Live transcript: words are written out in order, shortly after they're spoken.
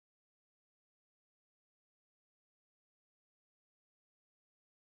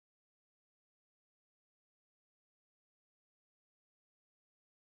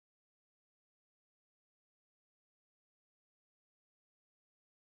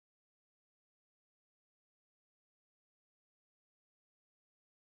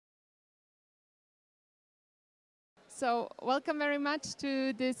So welcome very much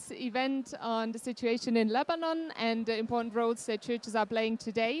to this event on the situation in Lebanon and the important roles that churches are playing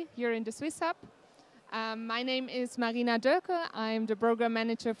today here in the Swiss Hub. My name is Marina Dölker. I'm the program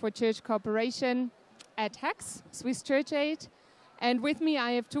manager for church cooperation at HEKS, Swiss Church Aid. And with me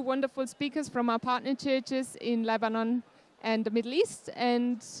I have two wonderful speakers from our partner churches in Lebanon and the Middle East.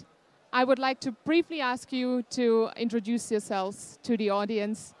 And I would like to briefly ask you to introduce yourselves to the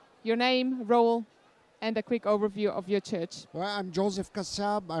audience, your name, role, and a quick overview of your church. Well, I'm Joseph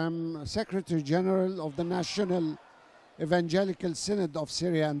Kassab. I'm Secretary General of the National Evangelical Synod of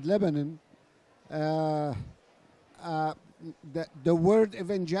Syria and Lebanon. The word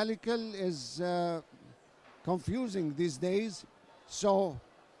evangelical is confusing these days. So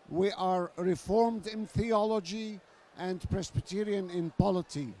we are Reformed in theology and Presbyterian in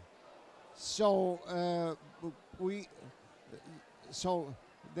polity. So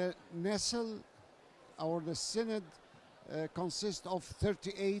the NESSL, or the Synod, consists of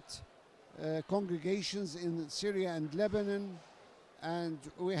 38 congregations in Syria and Lebanon, and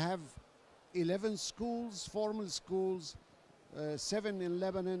we have 11 schools, formal schools, 7 in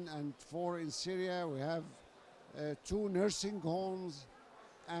Lebanon and 4 in Syria. We have 2 nursing homes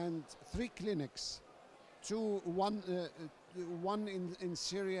and 3 clinics, one in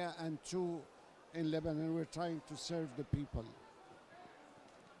Syria and 2 in Lebanon. We're trying to serve the people.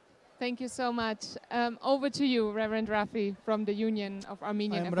 Thank you so much. Over to you, Reverend Raffi, from the Union of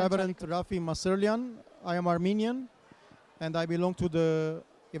Armenian Evangelical. I'm Reverend Raffi Messerlian. I am Armenian, and I belong to the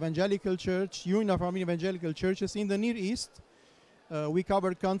Evangelical Church, Union of Armenian Evangelical Churches in the Near East. We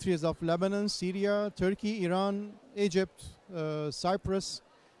cover countries of Lebanon, Syria, Turkey, Iran, Egypt, Cyprus,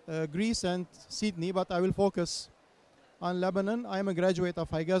 Greece, and Sydney, but I will focus on Lebanon. I am a graduate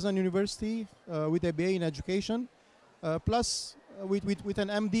of HEKS University with a BA in education, plus with an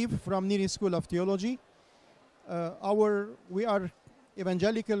MD from Near East School of Theology. We are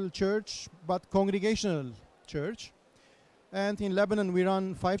evangelical church, but congregational church. And in Lebanon, we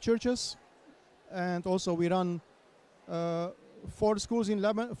run 5 churches. And also we run 4 schools in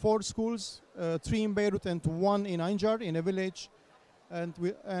Lebanon, 4 schools, 3 in Beirut and 1 in Ainjar, in a village, and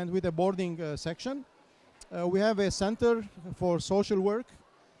with a boarding section. We have a center for social work,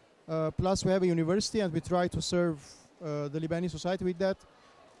 plus we have a university, and we try to serve the Lebanese society with that.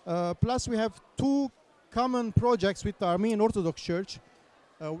 Plus we have 2 common projects with the Armenian Orthodox Church.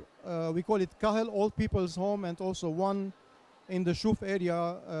 We call it Kahel, Old People's Home, and also one in the Shuf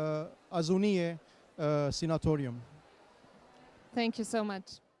area, Azuniye Sanatorium. Thank you so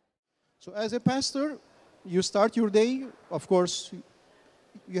much. So as a pastor, you start your day, of course,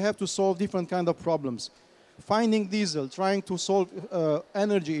 you have to solve different kind of problems. Finding diesel, trying to solve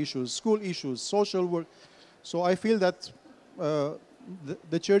energy issues, school issues, social work. So I feel that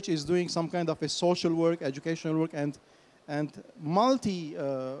the church is doing some kind of a social work, educational work, and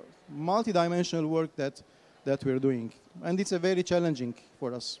multi-dimensional work that we're doing. And it's a very challenging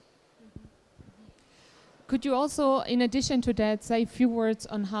for us. Could you also, in addition to that, say a few words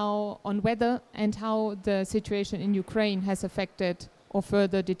on whether and how the situation in Ukraine has affected or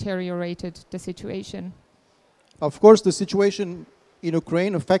further deteriorated the situation? Of course, the situation in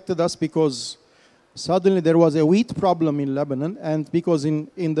Ukraine affected us because suddenly there was a wheat problem in Lebanon, and because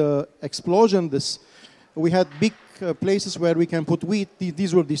in the explosion, we had big places where we can put wheat.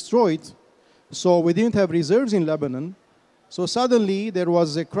 These were destroyed, so we didn't have reserves in Lebanon. So suddenly there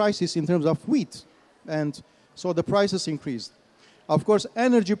was a crisis in terms of wheat, and so the prices increased. Of course,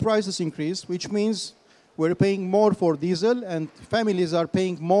 energy prices increased, which means we're paying more for diesel, and families are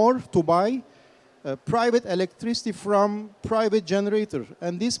paying more to buy private electricity from private generator.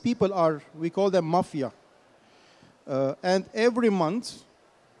 And these people we call them mafia. And every month,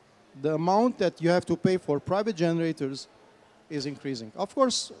 the amount that you have to pay for private generators is increasing. Of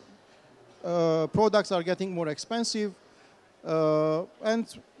course, products are getting more expensive, and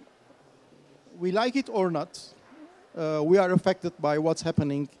we like it or not, we are affected by what's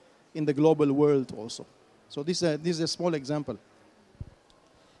happening in the global world also. So this is a small example.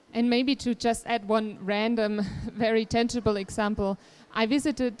 And maybe to just add one random, very tangible example. I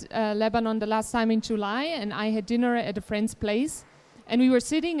visited Lebanon the last time in July, and I had dinner at a friend's place. And we were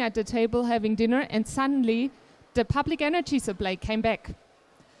sitting at the table having dinner, and suddenly the public energy supply came back.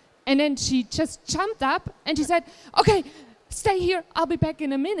 And then she just jumped up and she said, "Okay, stay here, I'll be back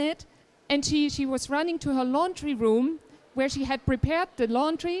in a minute." And she was running to her laundry room where she had prepared the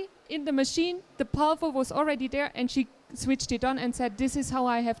laundry in the machine. The pulver was already there, and she switched it on and said, "This is how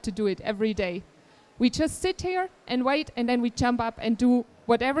I have to do it every day. We just sit here and wait, and then we jump up and do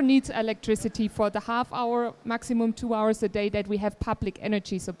whatever needs electricity for the half hour, maximum 2 hours a day that we have public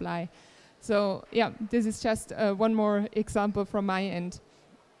energy supply." So yeah, this is just one more example from my end.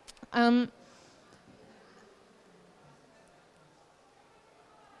 I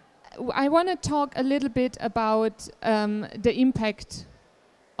want to talk a little bit about the impact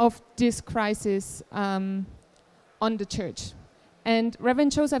of this crisis on the church. And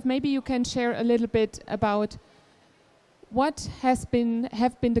Reverend Joseph, maybe you can share a little bit about what have been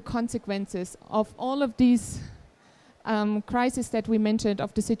the consequences of all of these crises that we mentioned,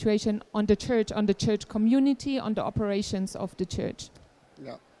 of the situation on the church community, on the operations of the church.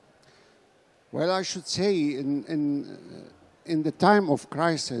 Yeah. Well, I should say in the time of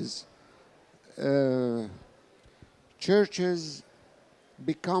crisis, churches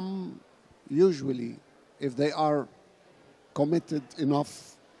become, usually, if they are committed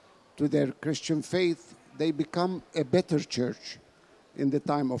enough to their Christian faith, they become a better church in the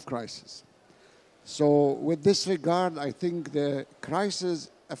time of crisis. So with this regard, I think the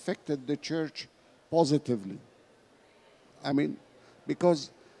crisis affected the church positively. I mean,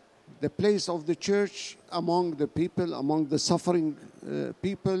 because the place of the church among the people, among the suffering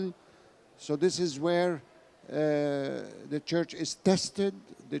people, so this is where the church is tested,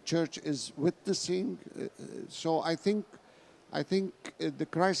 the church is witnessing. So I think the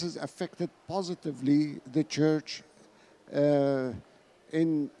crisis affected positively the church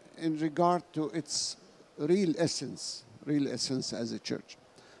in regard to its real essence as a church.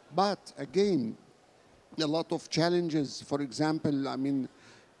 But again, a lot of challenges. For example, I mean,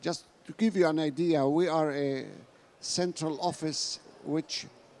 just to give you an idea, we are a central office which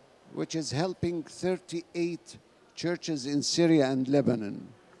is helping 38 churches in Syria and Lebanon.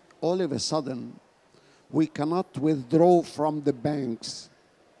 All of a sudden, we cannot withdraw from the banks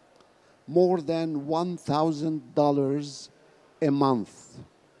more than $1,000 a month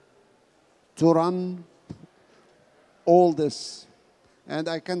to run all this. And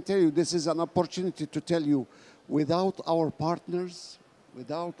I can tell you, this is an opportunity to tell you, without our partners,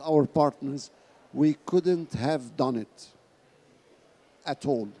 we couldn't have done it at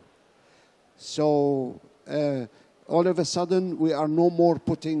all. So all of a sudden, we are no more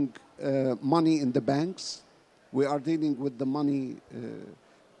putting money in the banks. We are dealing with the money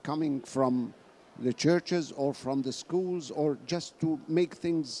coming from the churches or from the schools, or just to make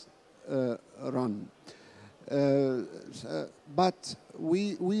things run. But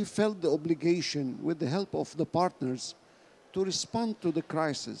we felt the obligation, with the help of the partners, to respond to the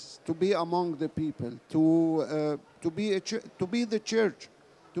crisis, to be among the people, to be the church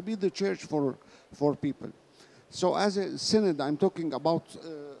for people. So as a synod, I'm talking about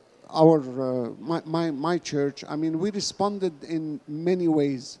my church. I mean, we responded in many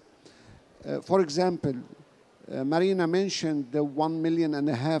ways. For example, Marina mentioned the 1.5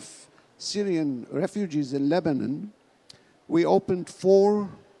 million Syrian refugees in Lebanon. We opened 4,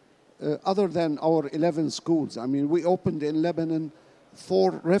 other than our 11 schools. I mean, we opened in Lebanon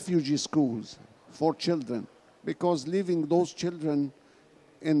 4 refugee schools for children, because leaving those children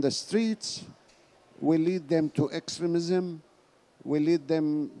in the streets will lead them to extremism, will lead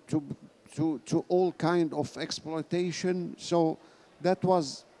them to all kind of exploitation. So that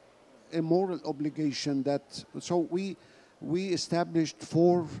was a moral obligation. So we established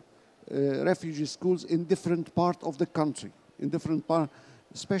 4 refugee schools in different parts of the country,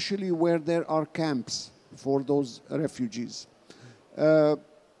 especially where there are camps for those refugees.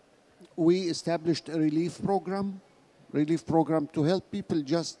 We established a relief program to help people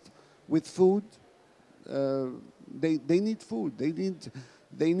just with food. They need food. They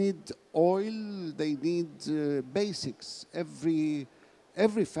need oil. They need basics. Every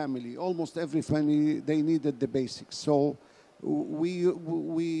family, almost every family, they needed the basics. So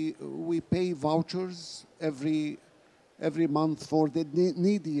we pay vouchers every month for the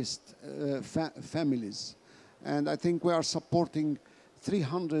neediest families, and I think we are supporting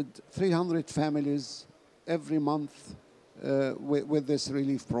 300 families every month with this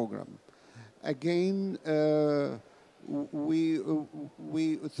relief program. Again, we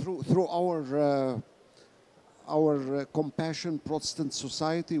through our Compassion Protestant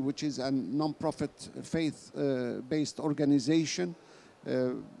Society, which is a non-profit faith-based organization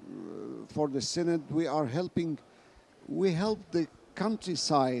for the Synod, we help the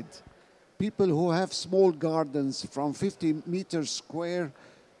countryside, people who have small gardens from 50 meters square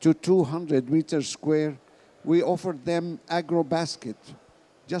to 200 meters square. We offer them agro-basket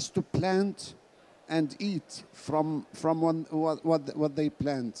just to plant and eat from what they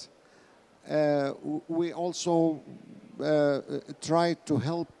plant. We also try to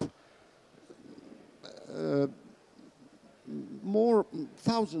help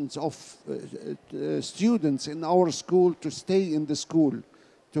thousands of students in our school to stay in the school,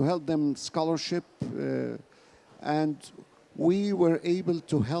 to help them scholarship, and we were able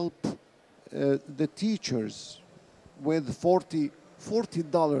to help the teachers with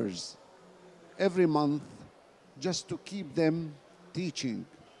 $40 every month just to keep them teaching,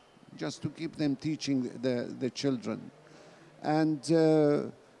 the children. And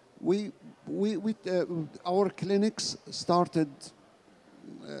our clinics started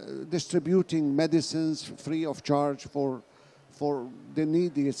distributing medicines free of charge for the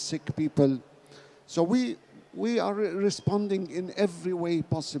needy, sick people. So we are responding in every way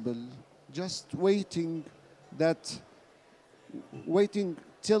possible, just waiting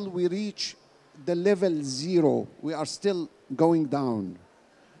till we reach the level 0. We are still going down.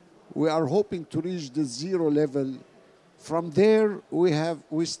 We are hoping to reach the 0 level. From there,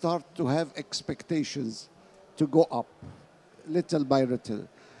 we start to have expectations to go up, little by little.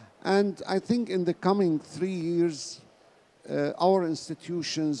 And I think in the coming 3 years, our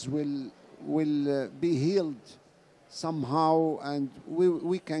institutions will be healed somehow, and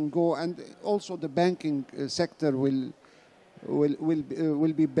we can go, and also the banking sector will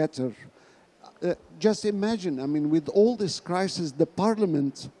be better. Just imagine, I mean, with all this crisis, the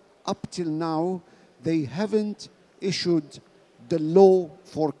parliament, up till now, they haven't issued the law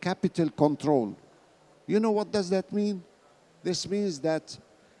for capital control. You know what does that mean? This means that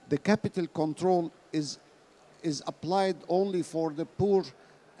the capital control is applied only for the poor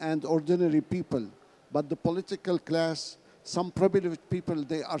and ordinary people. But the political class, some privileged people,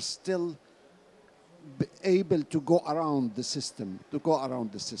 they are still able to go around the system,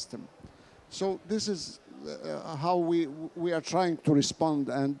 So this is how we are trying to respond,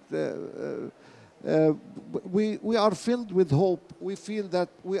 and we are filled with hope. We feel that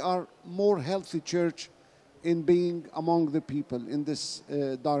we are more healthy church in being among the people in this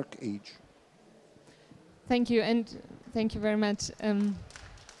dark age. Thank you, and thank you very much.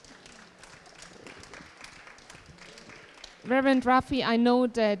 Reverend Raffi, I know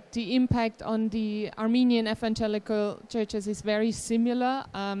that the impact on the Armenian evangelical churches is very similar.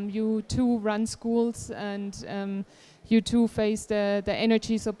 You too run schools, and you too face the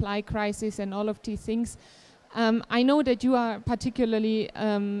energy supply crisis and all of these things. I know that you are particularly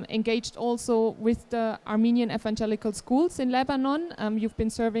engaged also with the Armenian evangelical schools in Lebanon. You've been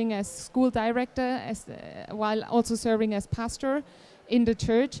serving as school director while also serving as pastor in the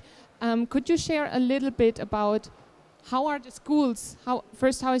church. Could you share a little bit about how are the schools, how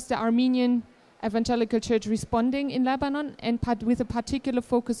is the Armenian Evangelical Church responding in Lebanon, and with a particular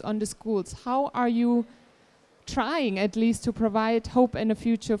focus on the schools? How are you trying at least to provide hope and a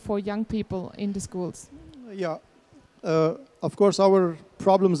future for young people in the schools? Yeah, of course our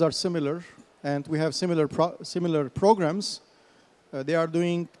problems are similar, and we have similar programs. They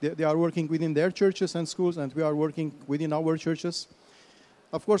are working within their churches and schools, and we are working within our churches.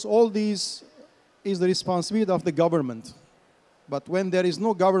 Of course, all these is the responsibility of the government. But when there is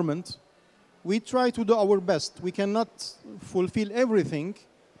no government, we try to do our best. We cannot fulfill everything,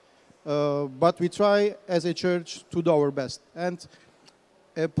 but we try as a church to do our best. And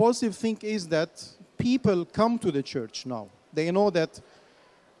a positive thing is that people come to the church now. They know that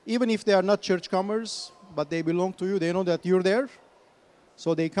even if they are not churchcomers, but they belong to you, they know that you're there.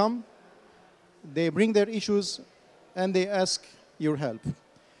 So they come, they bring their issues, and they ask your help.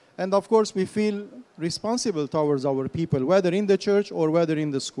 And of course, we feel responsible towards our people, whether in the church or whether in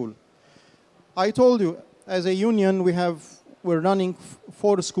the school. I told you, as a union, we're running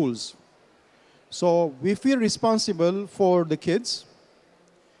 4 schools. So we feel responsible for the kids,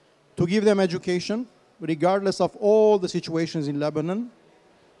 to give them education, regardless of all the situations in Lebanon.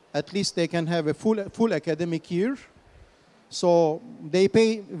 At least they can have a full academic year. So they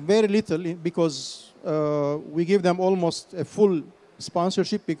pay very little because we give them almost a full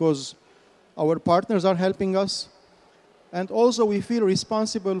sponsorship because our partners are helping us. And also we feel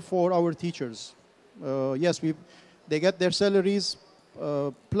responsible for our teachers. Yes, they get their salaries,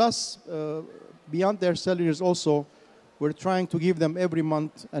 plus beyond their salaries also, we're trying to give them every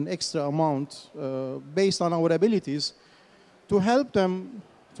month an extra amount based on our abilities to help them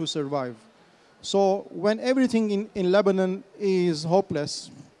to survive. So when everything in Lebanon is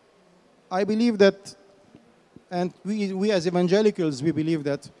hopeless, I believe that, and we as evangelicals, we believe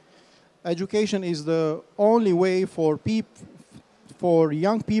that education is the only way for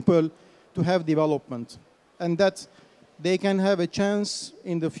young people to have development, and that they can have a chance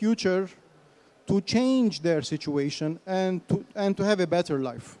in the future to change their situation and to have a better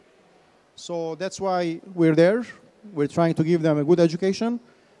life. So that's why we're there. We're trying to give them a good education,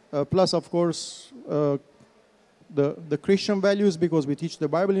 plus of course the Christian values, because we teach the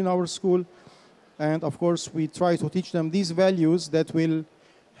Bible in our school. And of course, we try to teach them these values that will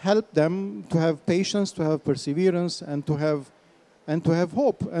help them to have patience, to have perseverance, and to have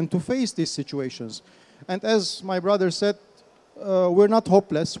hope, and to face these situations. And as my brother said, we're not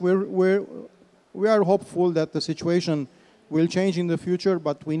hopeless. We are hopeful that the situation will change in the future,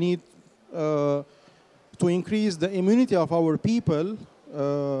 but we need to increase the immunity of our people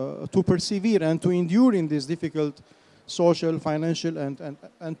to persevere and to endure in these difficult social, financial,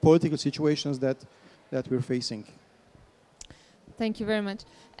 and political situations that we're facing. Thank you very much.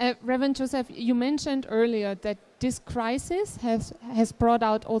 Reverend Joseph, you mentioned earlier that this crisis has brought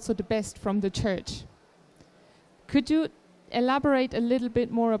out also the best from the church. Could you elaborate a little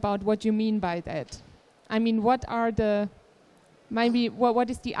bit more about what you mean by that? I mean, what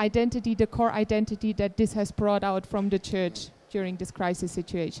is the identity, the core identity that this has brought out from the church during this crisis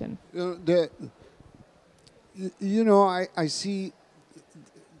situation? I see,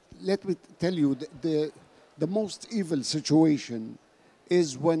 let me tell you, the most evil situation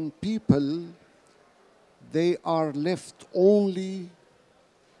is when people, they are left only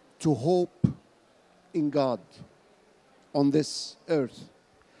to hope in God on this earth.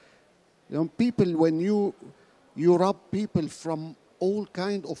 People, when you rob people from all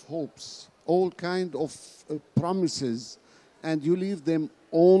kind of hopes, all kind of promises, and you leave them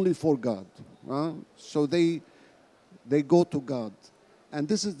only for God. So they go to God. And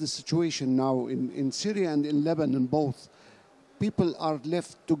this is the situation now in Syria and in Lebanon both. People are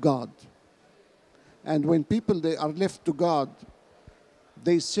left to God. And when they are left to God,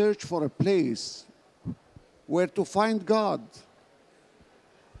 they search for a place where to find God.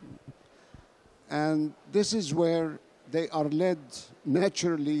 And this is where they are led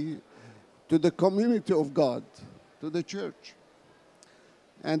naturally to the community of God, to the church.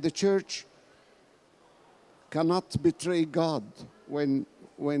 And the church cannot betray God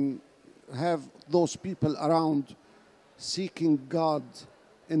when have those people around seeking God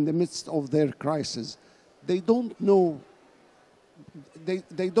in the midst of their crisis. They don't know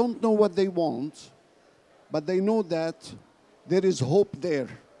what they want, but they know that there is hope there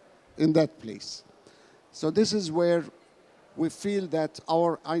in that place. So this is where we feel that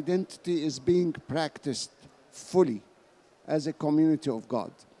our identity is being practiced fully as a community of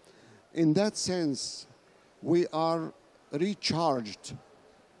God. In that sense, we are recharged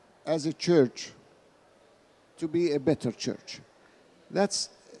as a church to be a better church.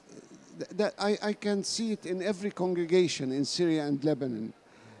 I can see it in every congregation in Syria and Lebanon.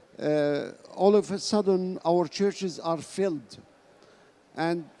 All of a sudden, our churches are filled,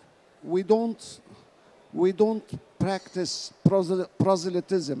 and we don't practice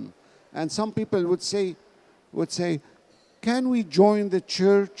proselytism. And some people would say, "Can we join the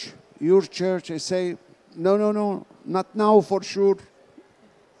church, your church?" I say, no, not now for sure.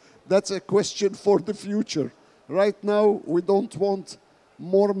 That's a question for the future. Right now, we don't want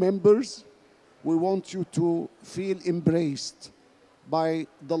more members. We want you to feel embraced by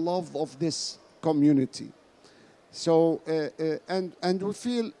the love of this community. So, and we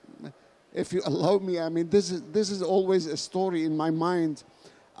feel, if you allow me, I mean, this is always a story in my mind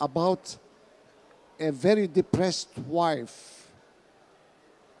about a very depressed wife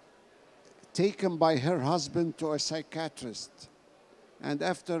taken by her husband to a psychiatrist. And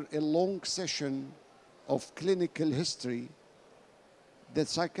after a long session of clinical history, the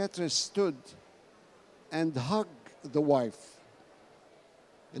psychiatrist stood and hugged the wife,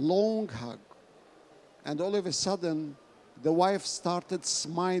 a long hug. And all of a sudden, the wife started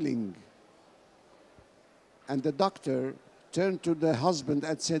smiling. And the doctor turned to the husband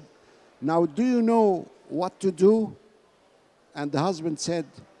and said, "Now, do you know what to do?" And the husband said,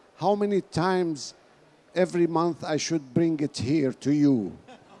 "How many times every month I should bring it here to you?"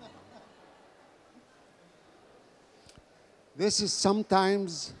 This is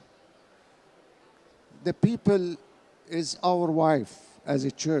sometimes the people is our wife as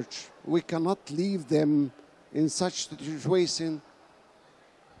a church. We cannot leave them in such situation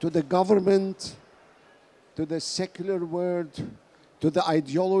to the government, to the secular world, to the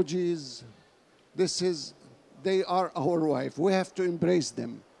ideologies. They are our wife. We have to embrace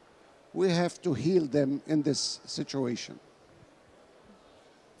them. We have to heal them in this situation.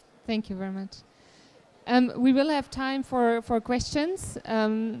 Thank you very much. We will have time for questions,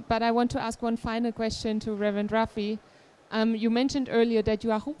 but I want to ask one final question to Reverend Raffi. You mentioned earlier that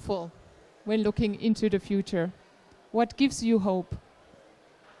you are hopeful when looking into the future. What gives you hope?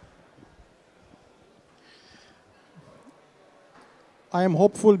 I am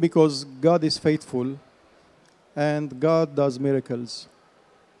hopeful because God is faithful and God does miracles.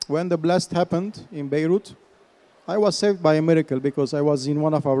 When the blast happened in Beirut, I was saved by a miracle because I was in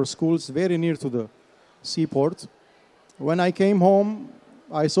one of our schools very near to the seaport. When I came home,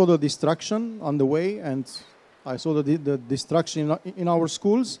 I saw the destruction on the way, and I saw the destruction in our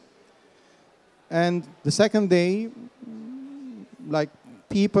schools. And the second day, like,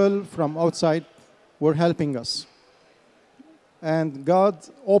 people from outside were helping us. And God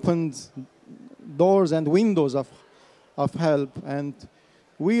opened doors and windows of help, and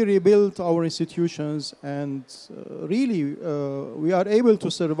we rebuilt our institutions, and really we are able to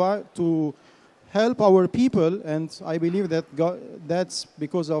survive, to help our people, and I believe that that's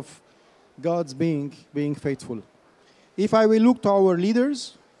because of God's being faithful. If I will look to our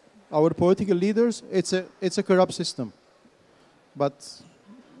leaders, our political leaders, it's a corrupt system. But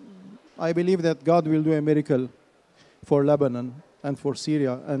I believe that God will do a miracle for Lebanon and for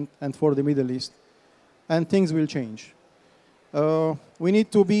Syria and for the Middle East, and things will change. We need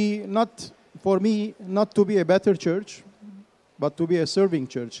to be, not to be a better church, but to be a serving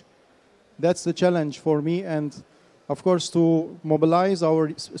church. That's the challenge for me, and of course to mobilize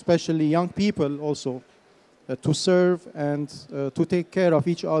our, especially young people also, to serve and to take care of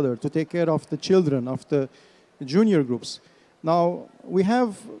each other, to take care of the children, of the junior groups. Now, we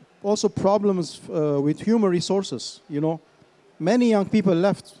have also problems with human resources, you know. Many young people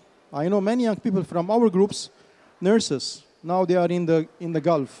left. I know many young people from our groups, nurses. Now they are in the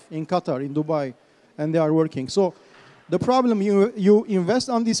Gulf, in Qatar, in Dubai, and they are working. So the problem, you invest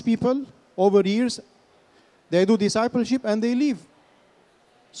on these people over years, they do discipleship and they leave.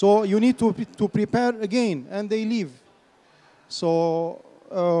 So you need to prepare again, and they leave. So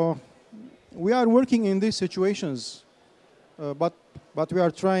we are working in these situations, but we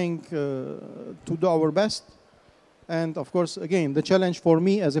are trying to do our best. And of course, again, the challenge for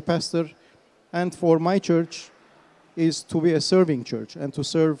me as a pastor and for my church is to be a serving church and to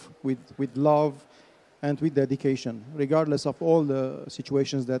serve with love and with dedication, regardless of all the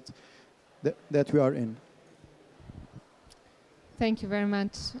situations that we are in. Thank you very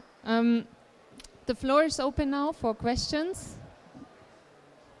much. The floor is open now for questions.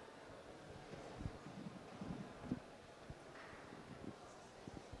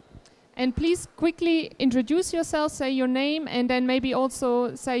 And please quickly introduce yourself, say your name, and then maybe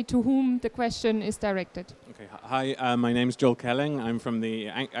also say to whom the question is directed. Okay. Hi, my name is Joel Kelling. I'm from the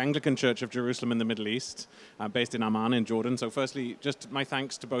Anglican Church of Jerusalem in the Middle East, based in Amman in Jordan. So firstly, just my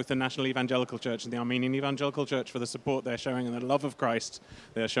thanks to both the National Evangelical Church and the Armenian Evangelical Church for the support they're showing and the love of Christ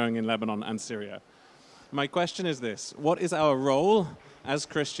they're showing in Lebanon and Syria. My question is this: what is our role as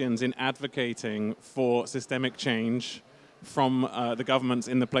Christians in advocating for systemic change from the governments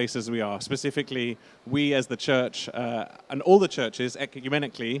in the places we are, specifically we as the church and all the churches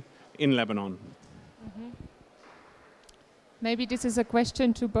ecumenically in Lebanon? Mm-hmm. Maybe this is a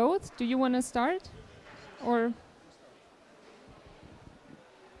question to both. Do you want to start? Or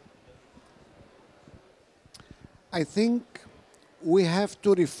I think we have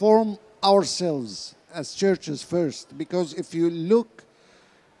to reform ourselves as churches first, because if you look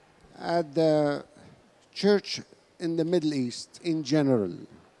at the church in the Middle East in general,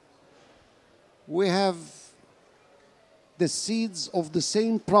 we have the seeds of the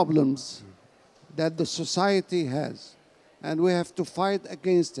same problems that the society has, and we have to fight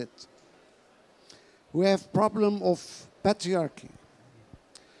against it. We have problem of patriarchy.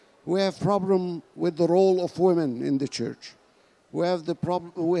 We have problem with the role of women in the church. We have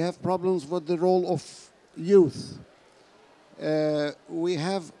problems with the role of youth. We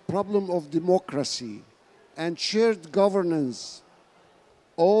have problem of democracy and shared governance.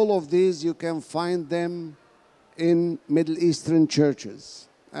 All of these, you can find them in Middle Eastern churches.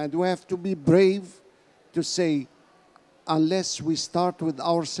 And we have to be brave to say, unless we start with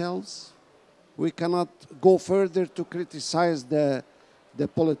ourselves, we cannot go further to criticize the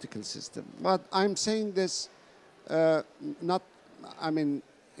political system. But I'm saying this in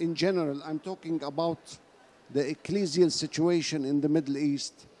general, I'm talking about the ecclesial situation in the Middle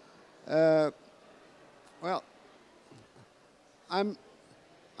East. Well, I'm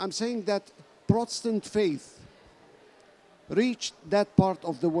saying that Protestant faith reached that part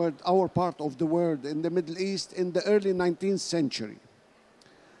of the world, our part of the world in the Middle East in the early 19th century.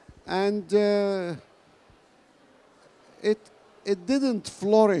 And it didn't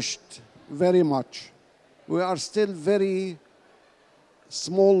flourish very much. We are still very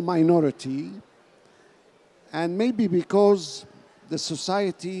small minority, and maybe because the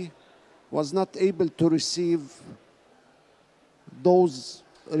society was not able to receive those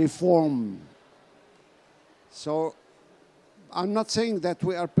reform. So I'm not saying that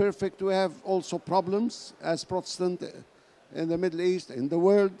we are perfect. We have also problems as Protestant in the Middle East, in the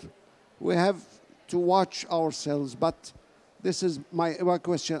world. We have to watch ourselves. But this is my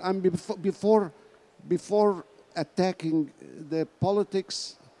question. Before attacking the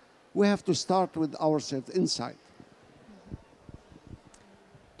politics, we have to start with ourselves inside.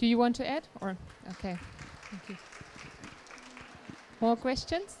 Do you want to add? Or okay, thank you. More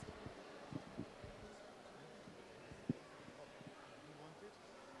questions?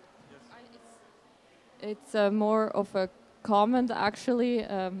 It's more of a comment, actually.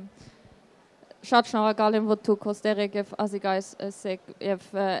 Šačnara galim vo tu kosteregev azigais sek jev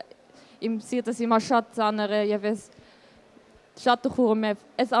im sirtas ima šat zanere jeves šat chumev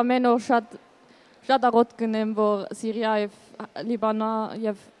es ameno šat arot genem vo Syria jev Lebanon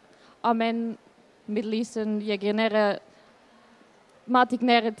jev amen Middle Eastern jegenere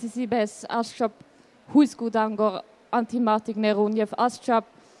matignere tisibes aschap huiskudangor antimatignerun jev aschap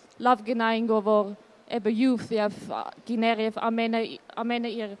lavgenaingo vor ebe youth jev ginere jev amene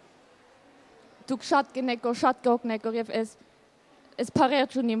ir tuk šat geneko šat gokneko jev es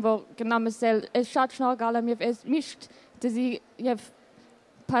pareert schon im vor genamesel es šat šnorgalem jev es mischt tesi jev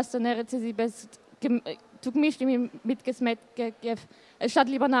pastonere tesi bes tuk mischt im mitgesmet jev es šat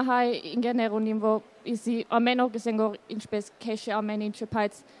lieber nahai in generun im vor isi ameno gesengor in spes kesche amen in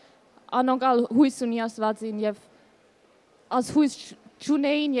chepaiz anongal huisunias vazin jev as huis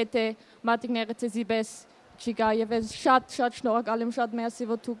chunein jete matignere tesi bes chiga jev es šat šnorgalem šat merci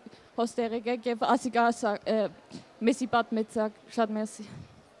vo tuk I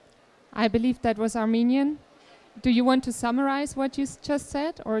believe that was Armenian. Do you want to summarize what you just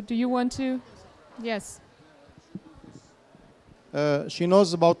said, or do you want to? Yes. She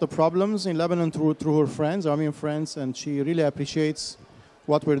knows about the problems in Lebanon through her friends, Armenian friends, and she really appreciates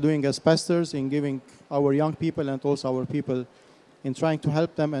what we're doing as pastors in giving our young people and also our people in trying to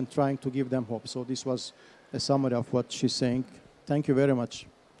help them and trying to give them hope. So this was a summary of what she's saying. Thank you very much.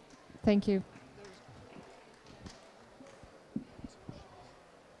 Thank you.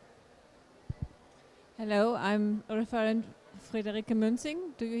 Hello, I'm Referent Friederike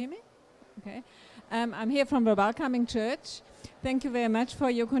Münzing. Do you hear me? Okay. I'm here from the Welcoming Church. Thank you very much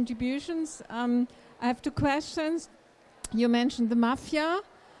for your contributions. I have two questions. You mentioned the mafia.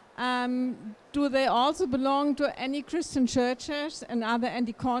 Do they also belong to any Christian churches and are there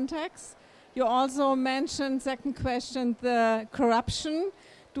any contacts? You also mentioned, second question, the corruption.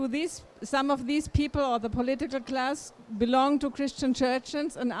 Do some of these people or the political class belong to Christian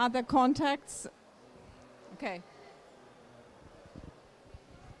churches and are there contacts? Okay.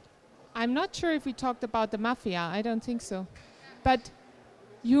 I'm not sure if we talked about the mafia. I don't think so. But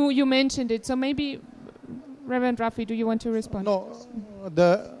you mentioned it, so maybe, Reverend Raffi, do you want to respond? No,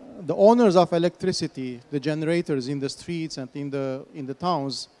 the owners of electricity, the generators in the streets and in the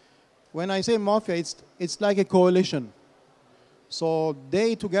towns, when I say mafia, it's like a coalition. So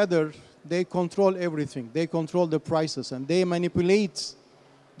they together, they control everything. They control the prices and they manipulate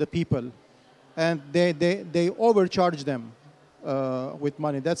the people, and they overcharge them with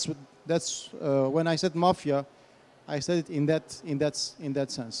money. That's when I said mafia, I said it in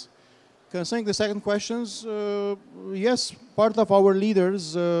that sense. Concerning the second questions, yes, part of our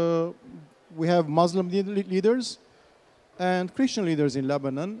leaders, we have Muslim leaders and Christian leaders in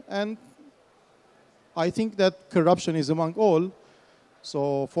Lebanon, and I think that corruption is among all.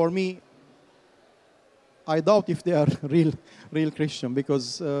 So for me, I doubt if they are real Christian,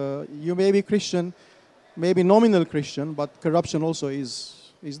 because you may be Christian, maybe nominal Christian, but corruption also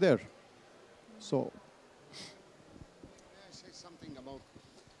is there. So. May I say something about?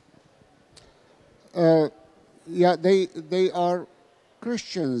 Yeah, they are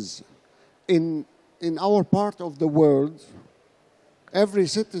Christians. In our part of the world, every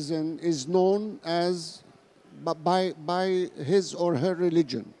citizen is known as by his or her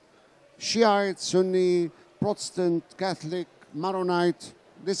religion. Shiite, Sunni, Protestant, Catholic, Maronite.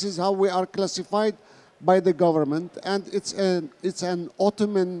 This is how we are classified by the government, and it's an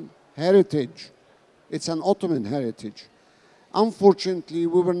Ottoman heritage. It's an Ottoman heritage. Unfortunately,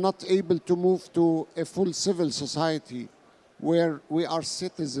 we were not able to move to a full civil society where we are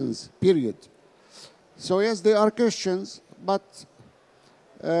citizens, period. So yes, they are Christians, but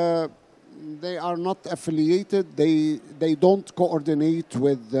they are not affiliated. They don't coordinate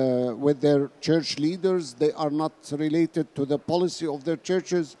with their church leaders. They are not related to the policy of their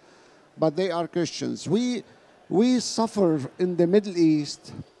churches, but they are Christians. We suffer in the Middle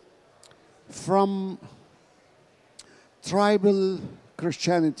East from tribal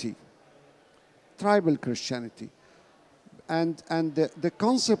Christianity. And the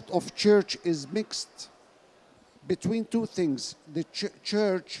concept of church is mixed between two things: the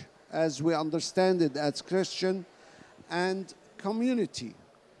church, as we understand it as Christian, and community.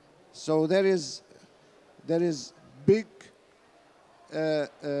 So there is big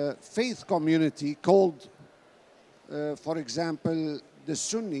faith community called for example, the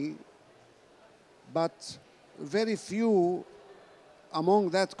Sunni, but very few among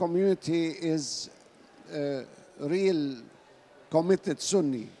that community is real committed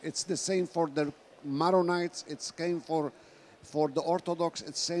Sunni. It's the same for the Maronites, it's the same for the Orthodox,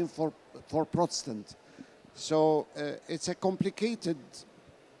 it's the same for Protestant. So it's a complicated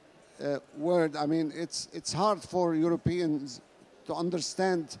word. I mean, it's hard for Europeans to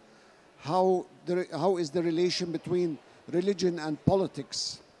understand how is the relation between religion and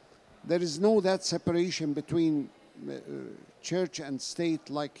politics. There is no that separation between church and state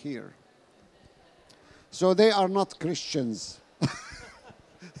like here. So they are not Christians,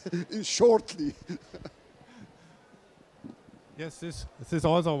 shortly. Yes, this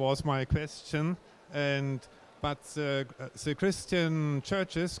also was my question, but the Christian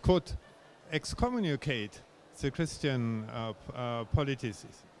churches could excommunicate the Christian politics.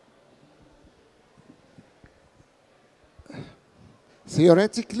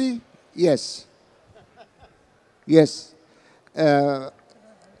 Theoretically, yes. Yes.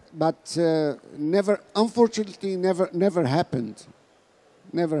 But never, unfortunately, never happened.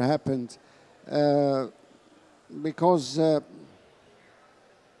 Never happened. Because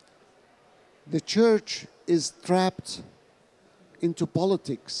the church is trapped into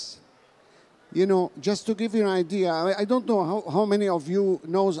politics. You know, just to give you an idea, I don't know how many of you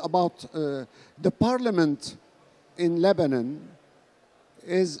knows about the parliament in Lebanon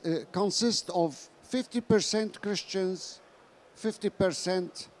consists of 50% Christians,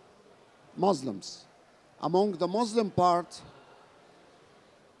 50% Muslims. Among the Muslim part,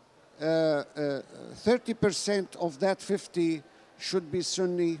 30% of that 50 should be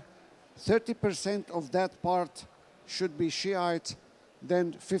Sunni, 30% of that part should be Shiite,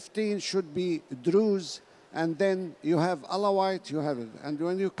 then 15 should be Druze, and then you have Alawite, you have it. And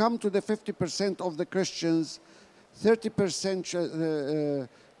when you come to the 50% of the Christians, 30%,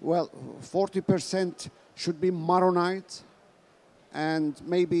 40% should be Maronite, and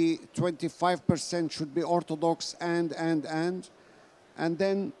maybe 25% should be Orthodox, and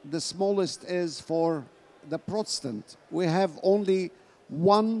then the smallest is for the Protestant. We have only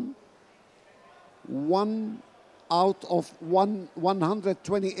one out of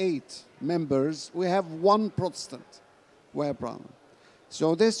 128 members, we have one Protestant.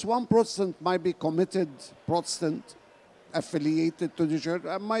 So this one Protestant might be committed Protestant, affiliated to the church,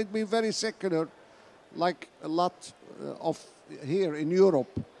 and might be very secular, like a lot of here in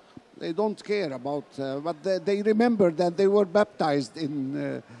Europe. They don't care about, but they remember that they were baptized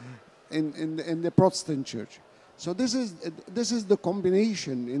in the Protestant church. So this is the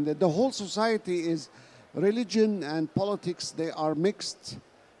combination. The whole society is religion and politics. They are mixed,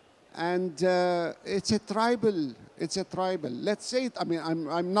 and it's a tribal. It's a tribal. Let's say it. I mean,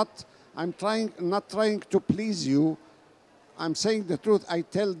 I'm not trying to please you. I'm saying the truth. I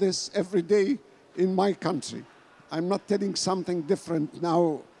tell this every day in my country. I'm not telling something different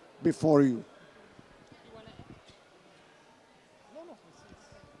now before you.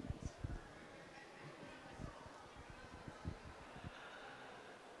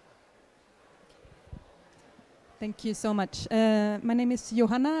 Thank you so much. My name is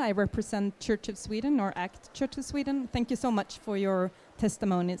Johanna. I represent Church of Sweden, or ACT Church of Sweden. Thank you so much for your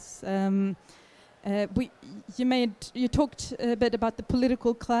testimonies. You talked a bit about the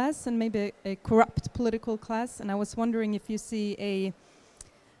political class and maybe a corrupt political class, and I was wondering if you see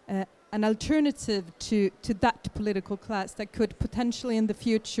an alternative to that political class that could potentially in the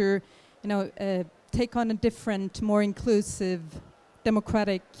future, take on a different, more inclusive,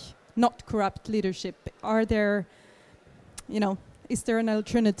 democratic, not corrupt leadership. Are there, is there an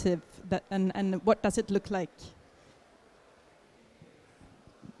alternative that, and what does it look like?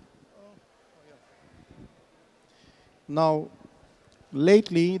 Now,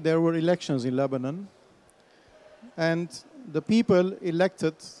 lately there were elections in Lebanon, and the people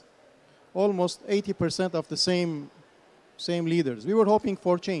elected almost 80% of the same leaders. We were hoping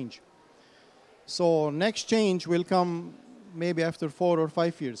for change. So next change will come maybe after 4 or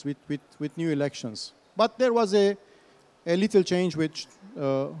 5 years with new elections. But there was a little change which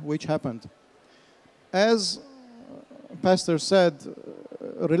happened. As Pastor said,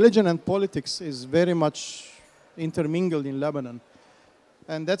 religion and politics is very much intermingled in Lebanon.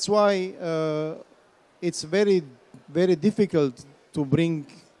 And that's why it's very, very difficult to bring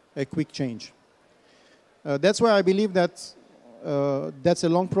a quick change. That's why I believe that that's a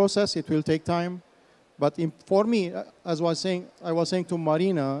long process. It will take time. But for me, as I was saying to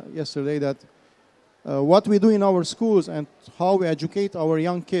Marina yesterday, that what we do in our schools and how we educate our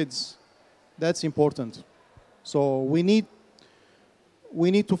young kids, that's important. So we need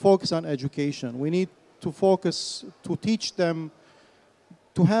to focus on education. We need to focus, to teach them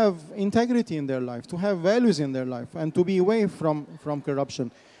to have integrity in their life, to have values in their life, and to be away from corruption.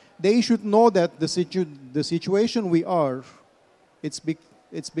 They should know that the situation we are, it's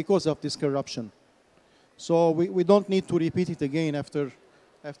because of this corruption. So we don't need to repeat it again after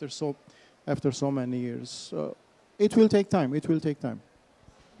so many years. It will take time. It will take time,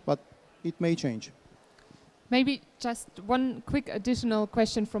 but it may change. Maybe just one quick additional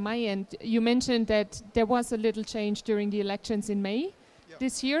question from my end. You mentioned that there was a little change during the elections in May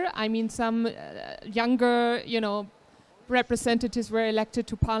this year. I mean, some younger, representatives were elected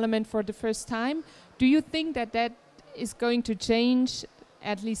to parliament for the first time. Do you think that that is going to change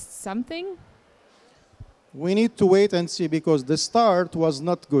at least something? We need to wait and see, because the start was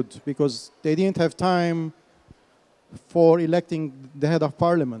not good, because they didn't have time for electing the head of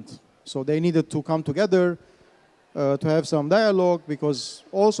parliament. So they needed to come together to have some dialogue, because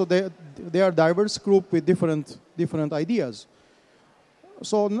also they are a diverse group with different ideas.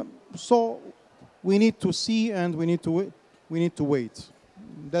 So we need to see, and we need to wait.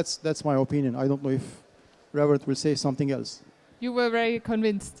 That's my opinion. I don't know if Robert will say something else. You were very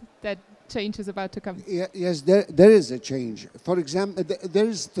convinced that change is about to come. Yes, there is a change. For example, there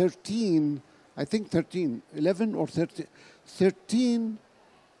is 13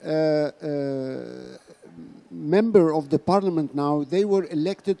 member of the parliament now. They were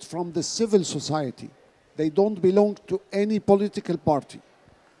elected from the civil society. They don't belong to any political party.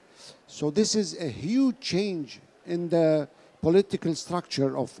 So this is a huge change in the political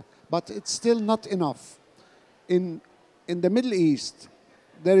structure but it's still not enough. In the Middle East,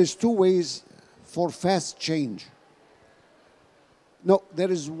 there is two ways for fast change. No,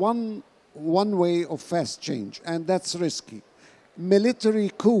 there is one way of fast change, and that's risky.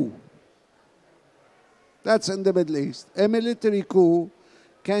 Military coup. That's in the Middle East. A military coup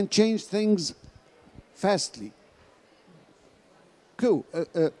can change things fastly. Coup.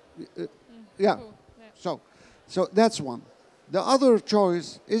 Yeah. So that's one. The other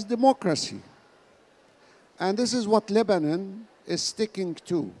choice is democracy. And this is what Lebanon is sticking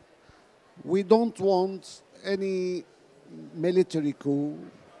to. We don't want any military coup.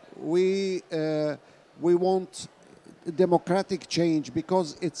 We want democratic change,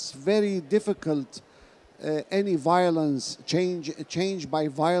 because it's very difficult any violence, change by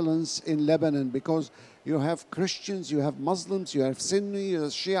violence in Lebanon, because you have Christians, you have Muslims, you have Sunni, you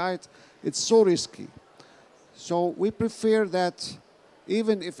have Shiite. It's so risky. So we prefer that,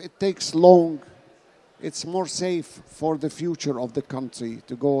 even if it takes long, it's more safe for the future of the country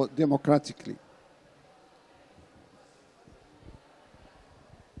to go democratically.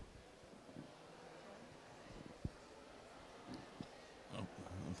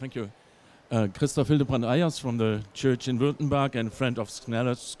 Thank you. Christoph Hildebrand-Ayers from the church in Württemberg and friend of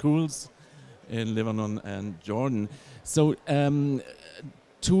Schneider Schools in Lebanon and Jordan. So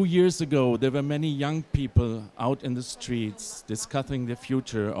 2 years ago, there were many young people out in the streets discussing the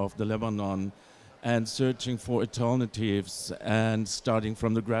future of the Lebanon and searching for alternatives and starting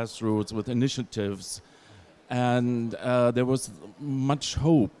from the grassroots with initiatives. And there was much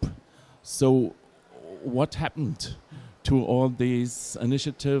hope. So what happened to all these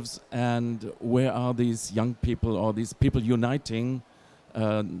initiatives, and where are these young people or these people uniting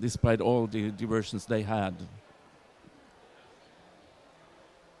despite all the diversions they had?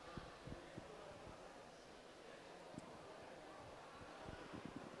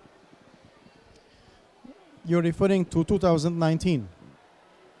 You're referring to 2019,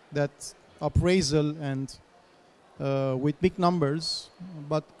 that appraisal and with big numbers,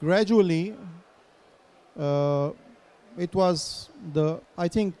 but gradually it was I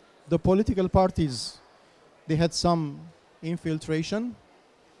think the political parties, they had some infiltration,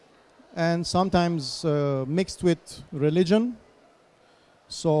 and sometimes mixed with religion,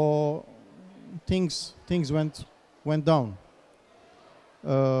 so things went down.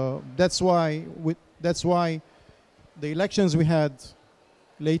 That's why the elections we had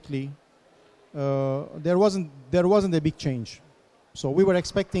lately, there wasn't a big change. So we were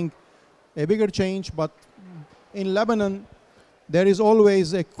expecting a bigger change, but in Lebanon, there is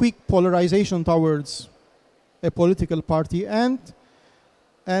always a quick polarization towards a political party, and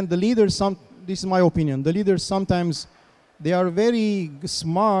the leaders, this is my opinion, the leaders sometimes, they are very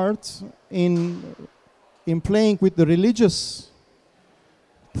smart in playing with the religious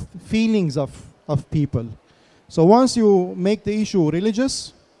feelings of people. So once you make the issue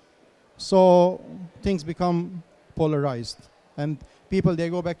religious, so things become polarized, and people, they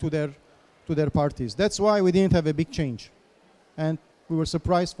go back to their parties. That's why we didn't have a big change, and we were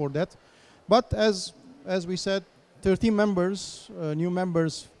surprised for that. But as we said, 13 members, new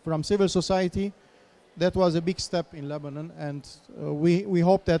members from civil society, that was a big step in Lebanon, and we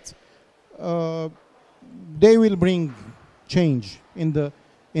hope that they will bring change in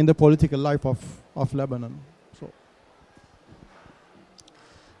the political life of Lebanon. So.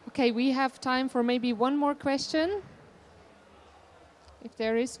 Okay, we have time for maybe one more question. If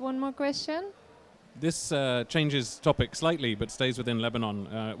there is one more question. This changes topic slightly, but stays within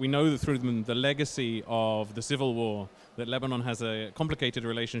Lebanon. We know that through the legacy of the civil war that Lebanon has a complicated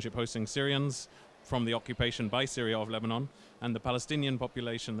relationship hosting Syrians from the occupation by Syria of Lebanon, and the Palestinian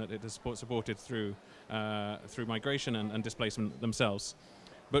population that it has supported through migration and displacement themselves.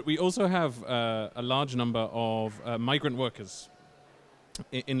 But we also have a large number of migrant workers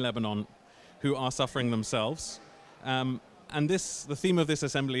in Lebanon who are suffering themselves. And the theme of this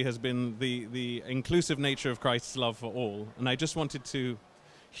assembly has been the inclusive nature of Christ's love for all. And I just wanted to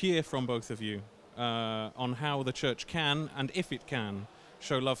hear from both of you on how the church can, and if it can,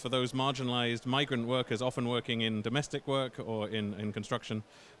 show love for those marginalized migrant workers, often working in domestic work or in construction,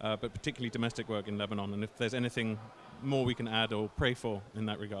 but particularly domestic work in Lebanon. And if there's anything more we can add or pray for in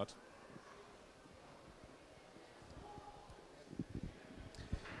that regard.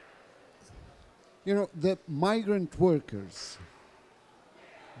 You know, the migrant workers,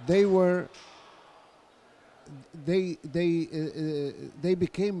 they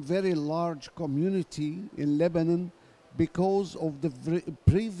became very large community in Lebanon because of the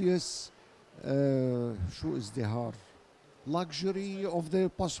previous luxury of the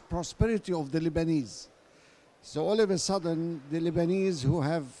prosperity of the Lebanese. So all of a sudden, the Lebanese who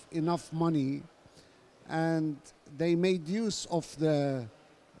have enough money, and they made use of the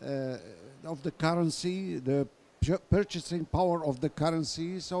currency, the purchasing power of the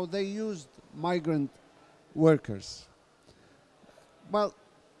currency, so they used migrant workers. Well,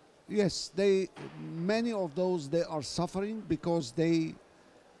 yes, many of those, they are suffering because they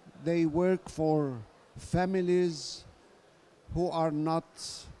work for families who are not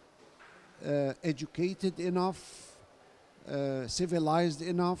educated enough, civilized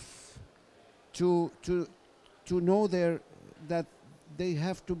enough to know that they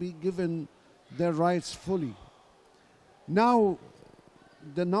have to be given their rights fully. Now,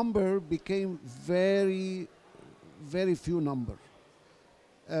 the number became very, very few number.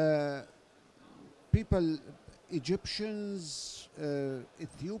 People, Egyptians,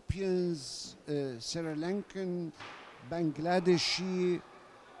 Ethiopians, Sri Lankan, Bangladeshi,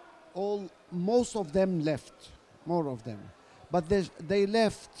 most of them left, more of them. But they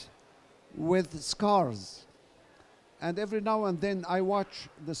left with scars. And every now and then I watch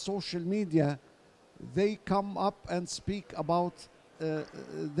the social media, they come up and speak about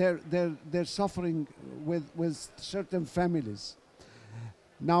their suffering with certain families.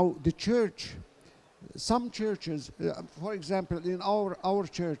 Now the church, some churches, for example, in our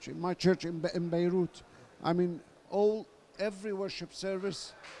church, in my church in Beirut, I mean, every worship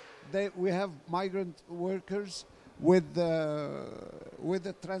service, we have migrant workers with the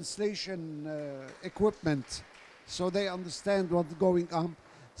translation equipment, so they understand what's going on.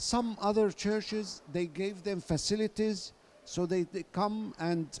 Some other churches, they gave them facilities, so they come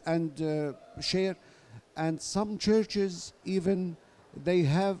and share. And some churches even,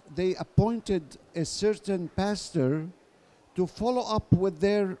 they appointed a certain pastor to follow up with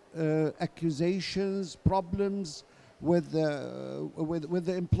their accusations, problems with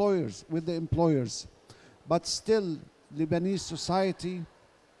the employers. But still, Lebanese society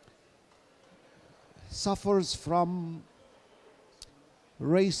suffers from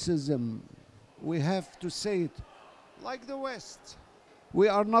racism. We have to say it. Like the West, we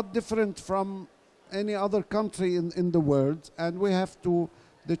are not different from any other country in the world, and we have to,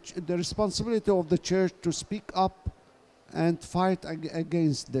 the responsibility of the church to speak up and fight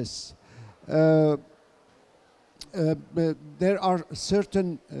against this. There are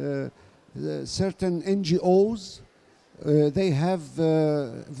certain NGOs, they have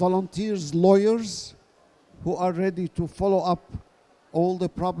volunteers, lawyers, who are ready to follow up all the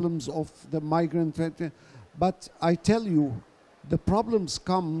problems of the migrant. But I tell you, the problems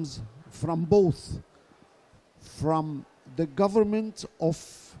comes from both, from the government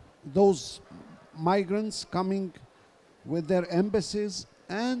of those migrants coming with their embassies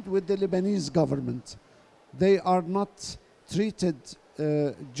and with the Lebanese government. They are not treated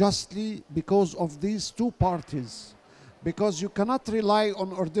justly because of these two parties, because you cannot rely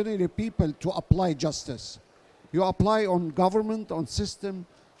on ordinary people to apply justice. You apply on government, on system,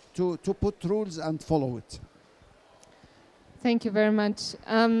 to put rules and follow it. Thank you very much.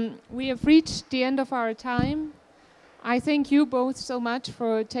 We have reached the end of our time. I thank you both so much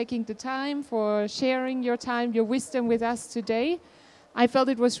for taking the time, for sharing your time, your wisdom with us today. I felt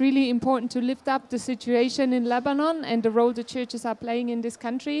it was really important to lift up the situation in Lebanon and the role the churches are playing in this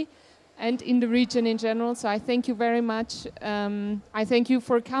country and in the region in general. So I thank you very much. I thank you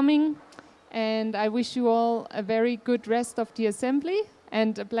for coming, and I wish you all a very good rest of the assembly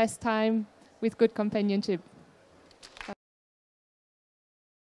and a blessed time with good companionship.